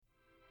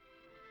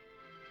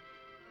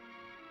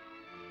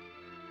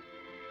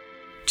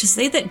To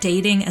say that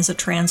dating as a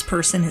trans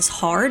person is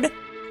hard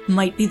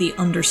might be the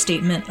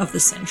understatement of the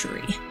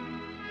century.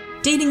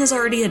 Dating is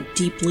already a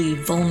deeply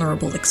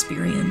vulnerable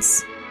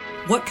experience.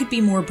 What could be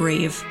more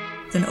brave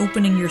than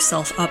opening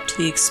yourself up to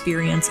the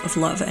experience of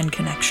love and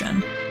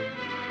connection?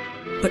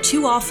 But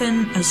too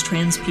often, as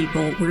trans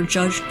people, we're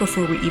judged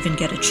before we even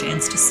get a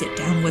chance to sit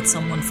down with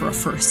someone for a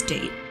first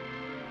date.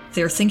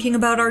 They're thinking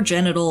about our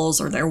genitals,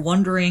 or they're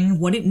wondering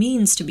what it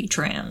means to be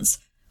trans,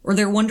 or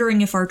they're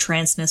wondering if our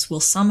transness will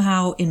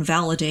somehow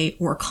invalidate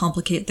or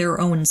complicate their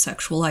own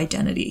sexual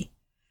identity.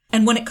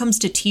 And when it comes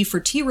to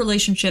T-for-T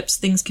relationships,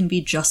 things can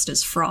be just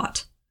as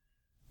fraught.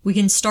 We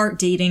can start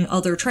dating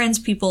other trans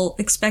people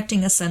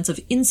expecting a sense of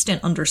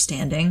instant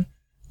understanding,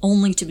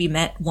 only to be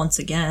met once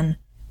again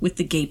with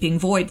the gaping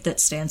void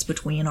that stands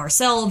between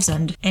ourselves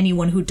and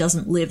anyone who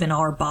doesn't live in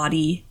our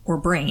body or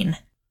brain.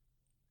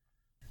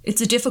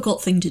 It's a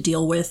difficult thing to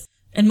deal with,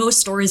 and most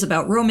stories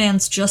about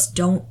romance just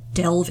don't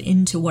delve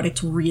into what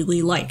it's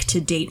really like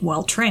to date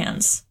while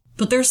trans.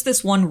 But there's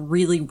this one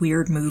really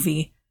weird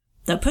movie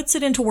that puts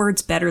it into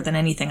words better than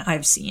anything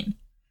I've seen.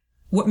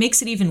 What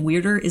makes it even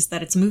weirder is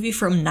that it's a movie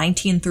from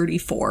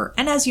 1934,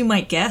 and as you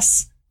might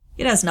guess,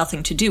 it has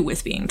nothing to do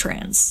with being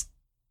trans.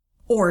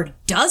 Or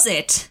does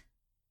it?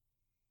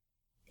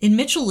 In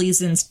Mitchell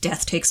Leeson's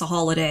Death Takes a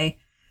Holiday,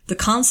 the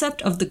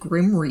concept of the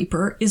Grim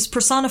Reaper is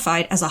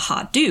personified as a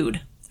hot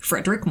dude,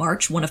 Frederick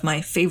March, one of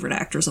my favorite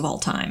actors of all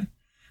time,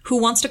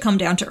 who wants to come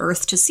down to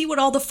Earth to see what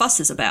all the fuss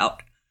is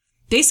about.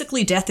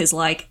 Basically, Death is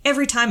like,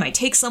 every time I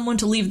take someone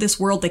to leave this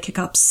world, they kick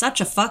up such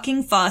a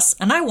fucking fuss,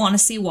 and I want to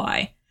see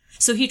why.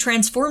 So he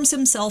transforms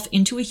himself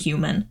into a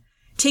human,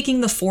 taking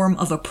the form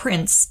of a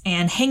prince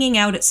and hanging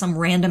out at some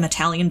random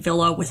Italian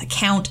villa with a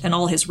count and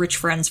all his rich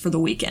friends for the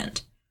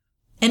weekend.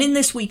 And in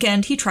this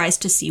weekend, he tries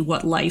to see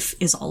what life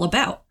is all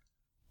about.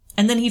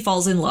 And then he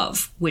falls in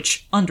love,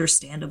 which,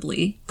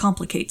 understandably,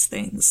 complicates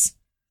things.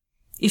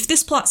 If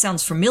this plot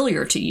sounds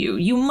familiar to you,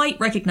 you might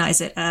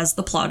recognize it as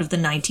the plot of the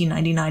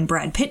 1999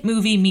 Brad Pitt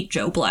movie Meet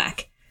Joe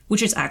Black,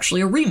 which is actually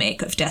a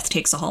remake of Death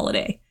Takes a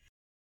Holiday.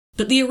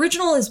 But the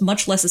original is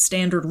much less a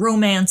standard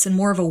romance and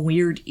more of a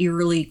weird,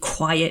 eerily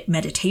quiet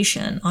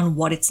meditation on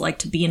what it's like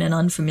to be in an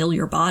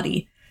unfamiliar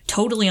body,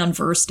 totally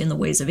unversed in the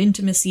ways of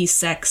intimacy,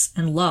 sex,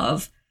 and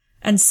love,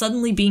 and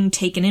suddenly being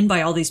taken in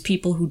by all these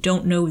people who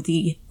don't know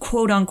the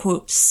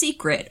quote-unquote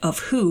secret of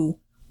who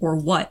or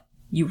what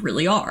you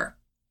really are.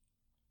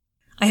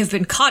 I have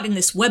been caught in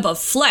this web of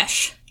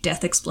flesh,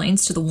 Death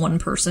explains to the one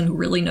person who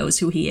really knows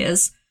who he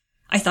is.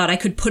 I thought I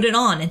could put it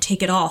on and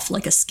take it off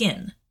like a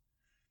skin.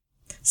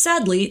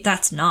 Sadly,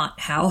 that's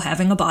not how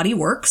having a body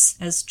works,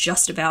 as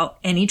just about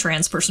any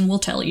trans person will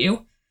tell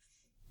you.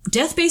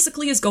 Death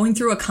basically is going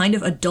through a kind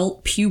of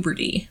adult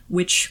puberty,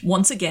 which,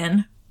 once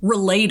again,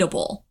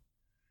 relatable.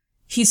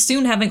 He's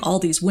soon having all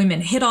these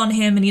women hit on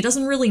him, and he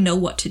doesn't really know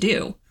what to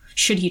do.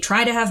 Should he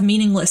try to have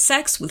meaningless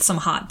sex with some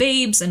hot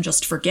babes and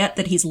just forget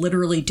that he's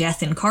literally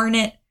death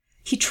incarnate?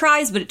 He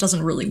tries, but it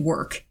doesn't really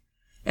work.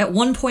 At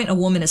one point, a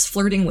woman is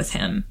flirting with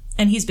him,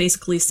 and he's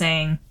basically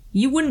saying,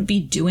 "You wouldn't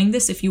be doing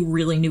this if you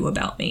really knew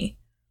about me."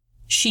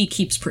 She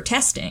keeps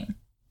protesting,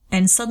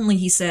 and suddenly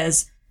he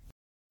says,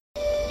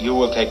 "You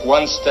will take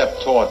one step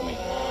toward me,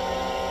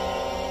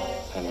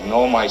 and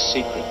know my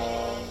secret.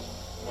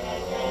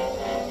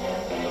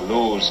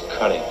 Lose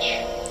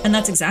courage." And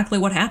that's exactly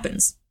what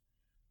happens.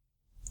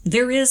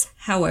 There is,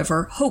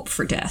 however, hope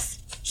for Death.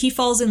 He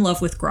falls in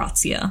love with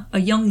Grazia, a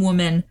young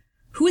woman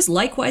who is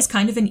likewise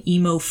kind of an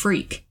emo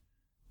freak.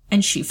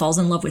 And she falls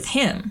in love with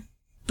him.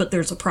 But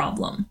there's a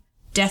problem.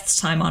 Death's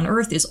time on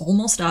Earth is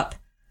almost up,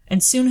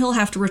 and soon he'll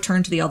have to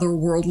return to the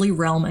otherworldly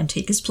realm and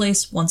take his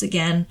place once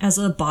again as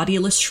a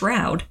bodiless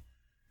shroud.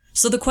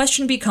 So the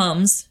question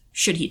becomes,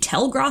 should he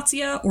tell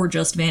Grazia or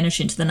just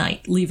vanish into the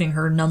night, leaving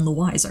her none the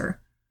wiser?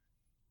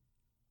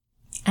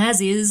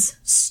 As is,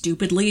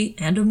 stupidly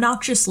and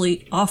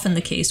obnoxiously, often the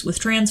case with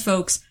trans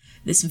folks,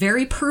 this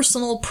very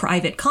personal,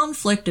 private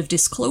conflict of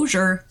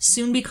disclosure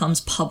soon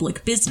becomes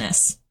public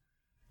business.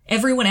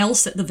 Everyone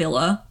else at the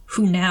villa,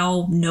 who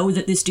now know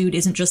that this dude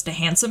isn't just a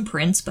handsome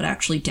prince, but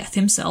actually Death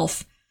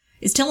himself,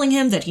 is telling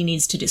him that he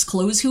needs to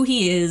disclose who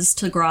he is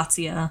to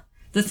Grazia,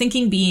 the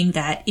thinking being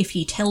that if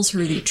he tells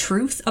her the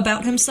truth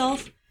about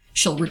himself,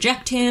 she'll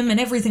reject him and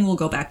everything will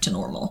go back to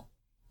normal.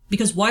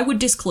 Because why would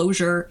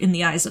disclosure, in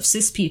the eyes of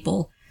cis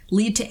people,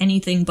 lead to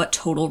anything but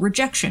total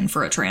rejection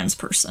for a trans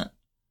person?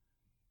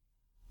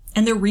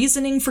 And their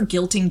reasoning for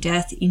guilting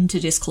Death into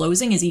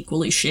disclosing is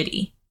equally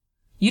shitty.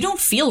 You don't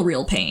feel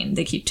real pain,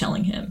 they keep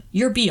telling him.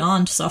 You're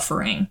beyond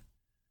suffering.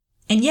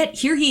 And yet,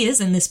 here he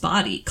is in this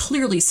body,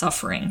 clearly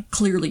suffering,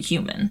 clearly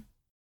human.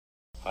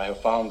 I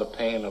have found the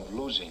pain of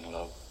losing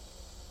love.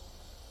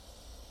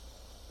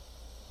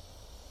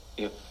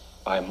 If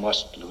I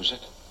must lose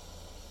it.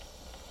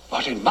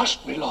 But it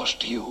must be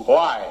lost to you.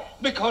 Why?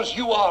 Because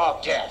you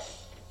are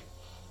Death.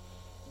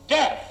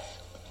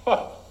 Death!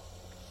 What?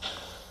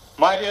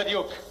 My dear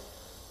Duke,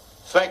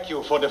 thank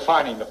you for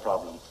defining the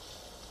problem.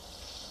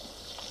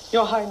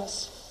 Your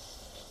Highness,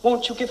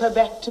 won't you give her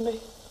back to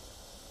me?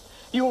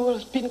 You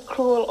have been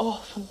cruel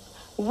often,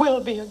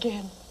 will be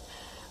again.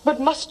 But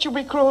must you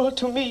be cruel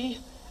to me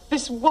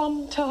this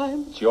one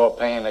time? It's your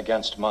pain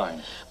against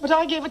mine. But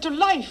I gave it to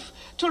life,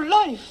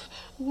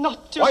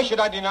 not to... Why should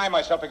I deny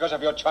myself because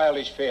of your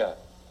childish fear?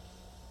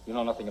 You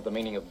know nothing of the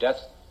meaning of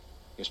death.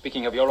 You're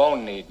speaking of your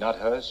own need, not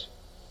hers.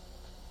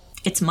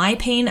 It's my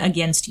pain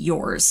against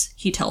yours,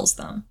 he tells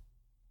them.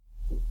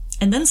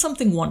 And then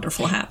something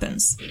wonderful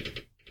happens.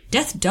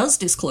 Death does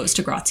disclose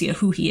to Grazia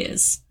who he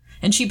is,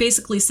 and she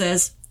basically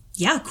says,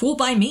 yeah, cool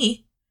by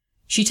me.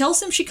 She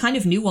tells him she kind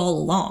of knew all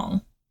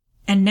along.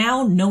 And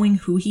now, knowing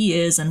who he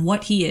is and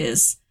what he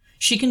is,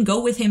 she can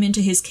go with him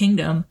into his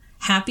kingdom,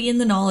 happy in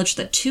the knowledge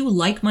that two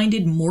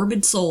like-minded,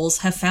 morbid souls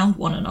have found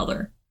one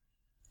another.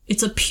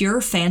 It's a pure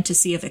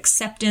fantasy of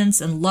acceptance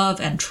and love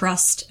and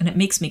trust, and it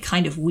makes me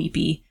kind of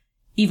weepy,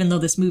 even though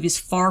this movie's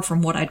far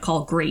from what I'd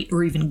call great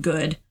or even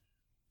good.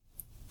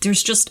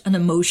 There's just an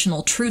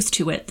emotional truth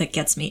to it that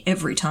gets me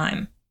every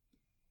time.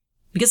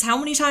 Because how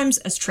many times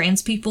as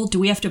trans people do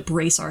we have to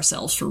brace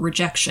ourselves for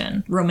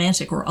rejection,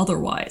 romantic or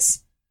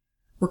otherwise?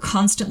 We're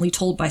constantly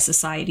told by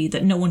society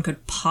that no one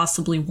could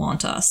possibly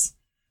want us,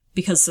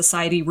 because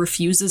society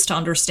refuses to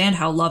understand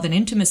how love and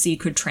intimacy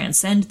could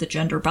transcend the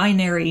gender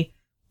binary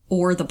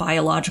or the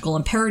biological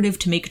imperative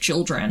to make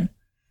children.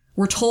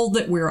 We're told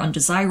that we're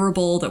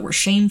undesirable, that we're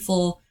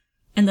shameful,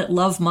 and that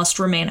love must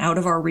remain out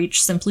of our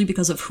reach simply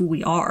because of who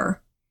we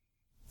are.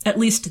 At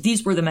least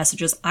these were the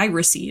messages I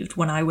received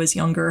when I was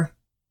younger.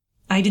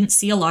 I didn't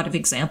see a lot of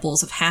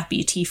examples of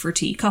happy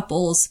T-for-T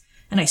couples,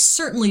 and I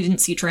certainly didn't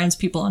see trans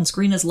people on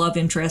screen as love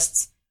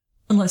interests,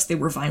 unless they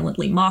were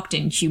violently mocked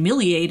and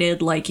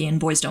humiliated, like in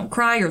Boys Don't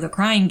Cry or The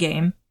Crying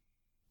Game.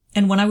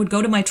 And when I would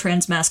go to my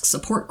trans mask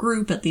support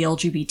group at the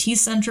LGBT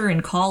center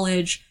in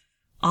college,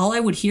 all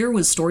I would hear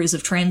was stories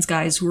of trans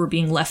guys who were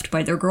being left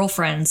by their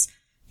girlfriends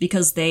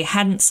because they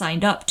hadn't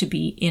signed up to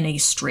be in a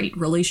straight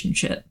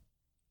relationship.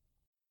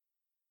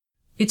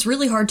 It's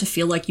really hard to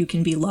feel like you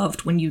can be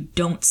loved when you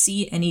don't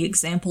see any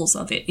examples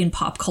of it in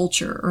pop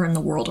culture or in the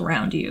world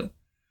around you.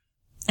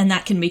 And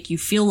that can make you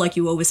feel like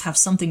you always have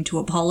something to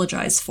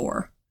apologize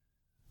for.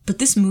 But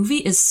this movie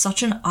is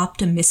such an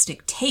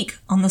optimistic take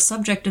on the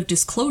subject of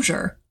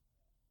disclosure.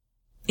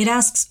 It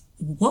asks,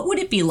 what would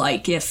it be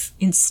like if,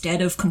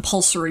 instead of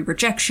compulsory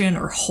rejection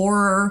or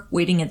horror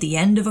waiting at the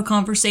end of a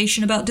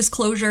conversation about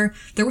disclosure,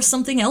 there was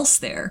something else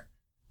there?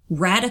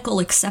 Radical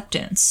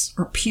acceptance,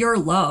 or pure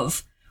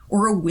love,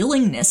 or a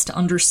willingness to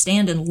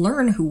understand and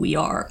learn who we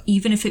are,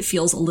 even if it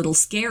feels a little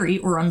scary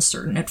or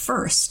uncertain at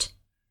first.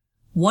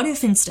 What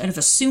if instead of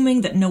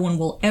assuming that no one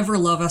will ever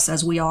love us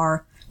as we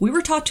are, we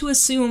were taught to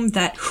assume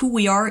that who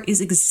we are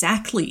is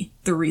exactly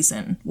the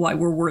reason why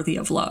we're worthy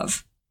of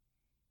love?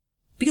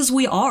 Because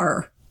we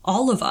are,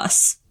 all of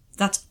us.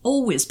 That's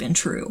always been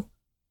true.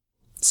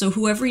 So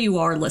whoever you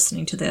are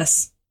listening to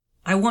this,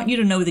 I want you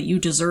to know that you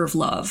deserve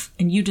love,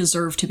 and you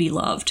deserve to be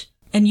loved,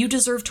 and you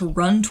deserve to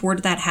run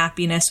toward that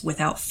happiness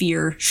without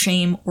fear,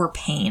 shame, or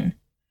pain.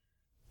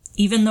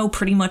 Even though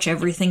pretty much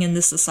everything in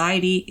this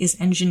society is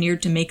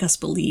engineered to make us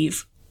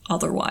believe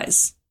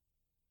otherwise.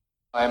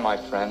 Hi, my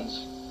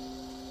friends.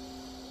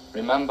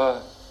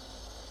 Remember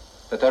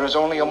that there is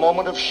only a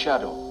moment of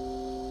shadow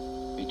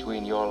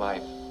between your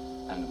life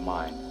and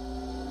mine.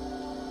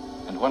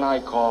 And when I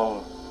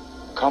call,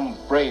 come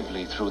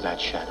bravely through that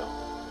shadow,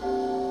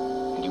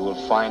 and you will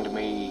find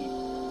me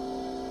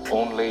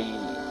only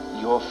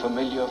your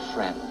familiar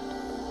friend.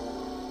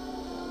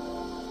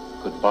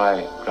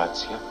 Goodbye,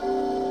 Grazia.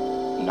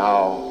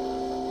 Now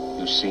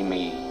you see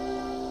me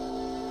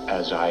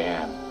as I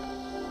am.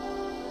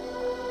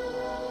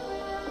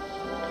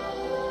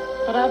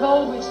 But I've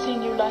always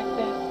seen you like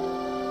that.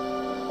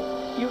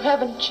 You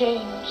haven't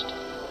changed.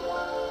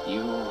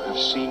 You have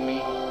seen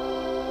me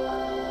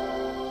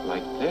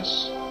like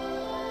this?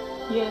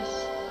 Yes,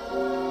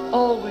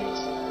 always.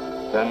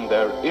 Then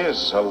there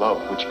is a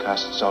love which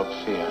casts out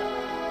fear.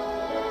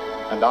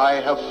 And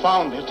I have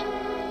found it.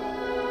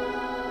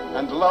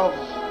 And love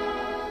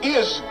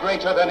is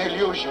greater than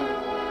illusion.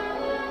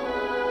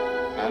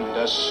 And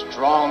as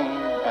strong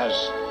as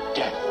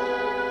death.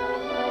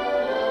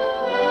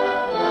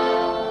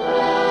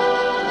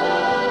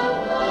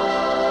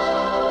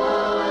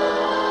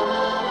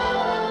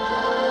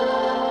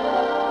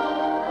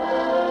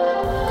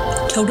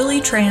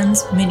 Totally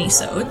Trans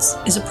Minisodes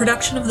is a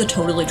production of the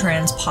Totally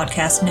Trans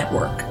Podcast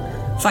Network.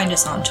 Find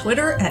us on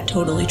Twitter at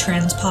Totally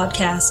Trans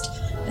Podcast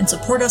and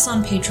support us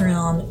on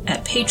Patreon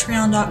at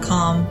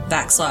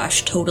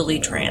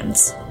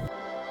patreon.com/totallytrans.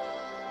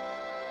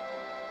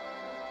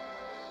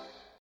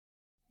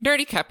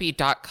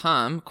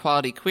 NerdyCuppy.com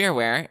Quality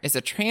Queerwear is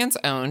a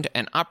trans-owned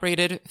and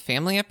operated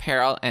family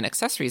apparel and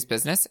accessories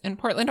business in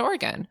Portland,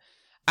 Oregon.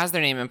 As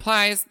their name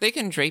implies, they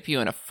can drape you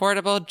in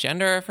affordable,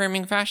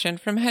 gender-affirming fashion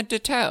from head to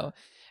toe,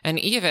 and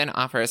even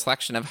offer a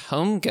selection of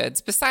home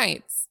goods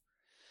besides.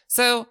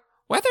 So,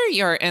 whether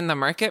you're in the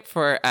market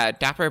for a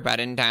dapper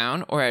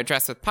button-down or a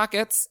dress with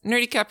pockets,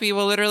 Nerdy Cuppy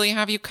will literally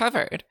have you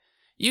covered.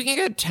 You can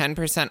get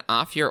 10%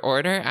 off your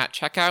order at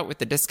checkout with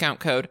the discount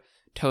code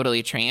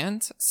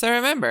TotallyTrans. So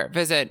remember,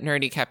 visit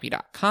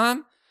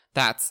nerdycuppy.com.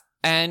 That's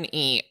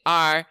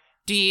NERDYCUPPY.com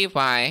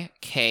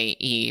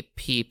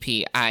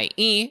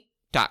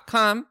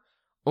DYKEPPIE.com,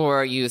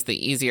 or use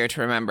the easier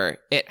to remember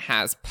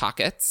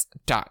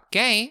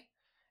ithaspockets.gay,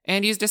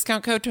 and use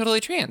discount code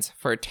TOTALLYTRANS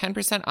for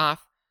 10%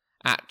 off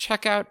at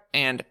checkout,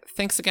 and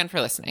thanks again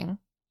for listening.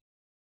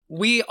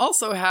 We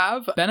also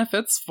have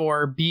benefits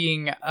for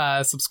being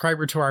a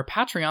subscriber to our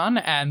Patreon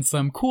and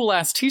some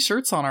cool-ass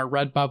t-shirts on our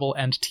Redbubble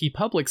and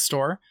TeePublic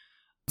store.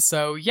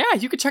 So yeah,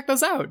 you could check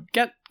those out.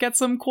 Get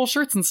some cool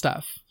shirts and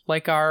stuff,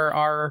 like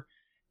our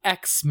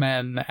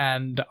X-Men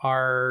and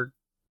our...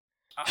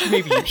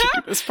 maybe you should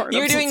do this part.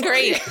 You're doing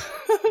great.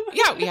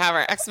 Yeah, we have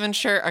our X-Men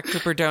shirt, our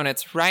Cooper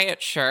Donuts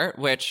Riot shirt,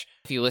 which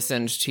if you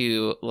listened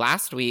to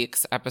last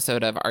week's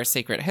episode of Our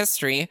Sacred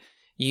History,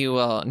 you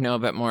will know a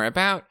bit more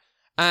about.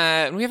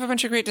 We have a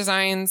bunch of great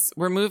designs.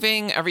 We're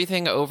moving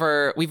everything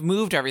over. We've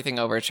moved everything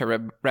over to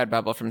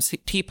Redbubble from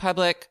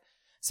TeePublic.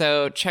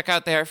 So check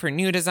out there for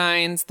new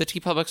designs. The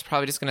TeePublic's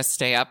probably just going to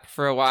stay up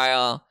for a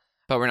while,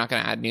 but we're not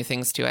going to add new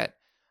things to it.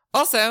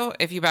 Also,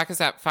 if you back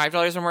us at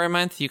 $5 or more a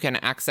month, you can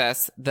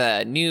access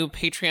the new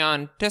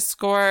Patreon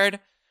Discord,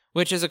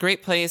 which is a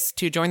great place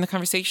to join the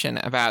conversation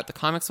about the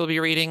comics we'll be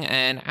reading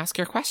and ask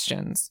your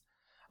questions.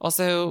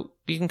 Also,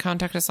 you can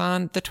contact us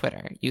on the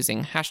Twitter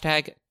using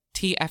hashtag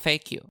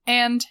TFAQ.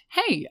 And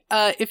hey,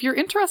 if you're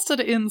interested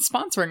in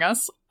sponsoring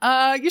us,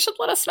 you should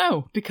let us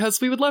know,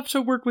 because we would love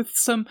to work with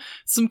some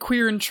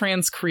queer and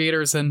trans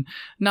creators and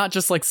not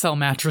just like sell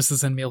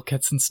mattresses and meal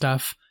kits and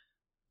stuff.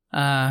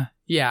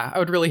 Yeah, I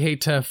would really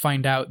hate to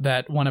find out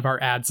that one of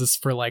our ads is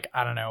for, like,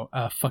 I don't know,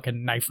 a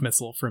fucking knife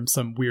missile from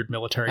some weird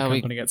military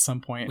company at some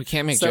point. We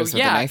can't make jokes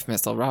with the knife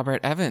missile. Robert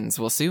Evans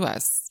will sue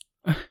us.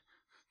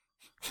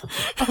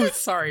 Oh,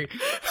 sorry.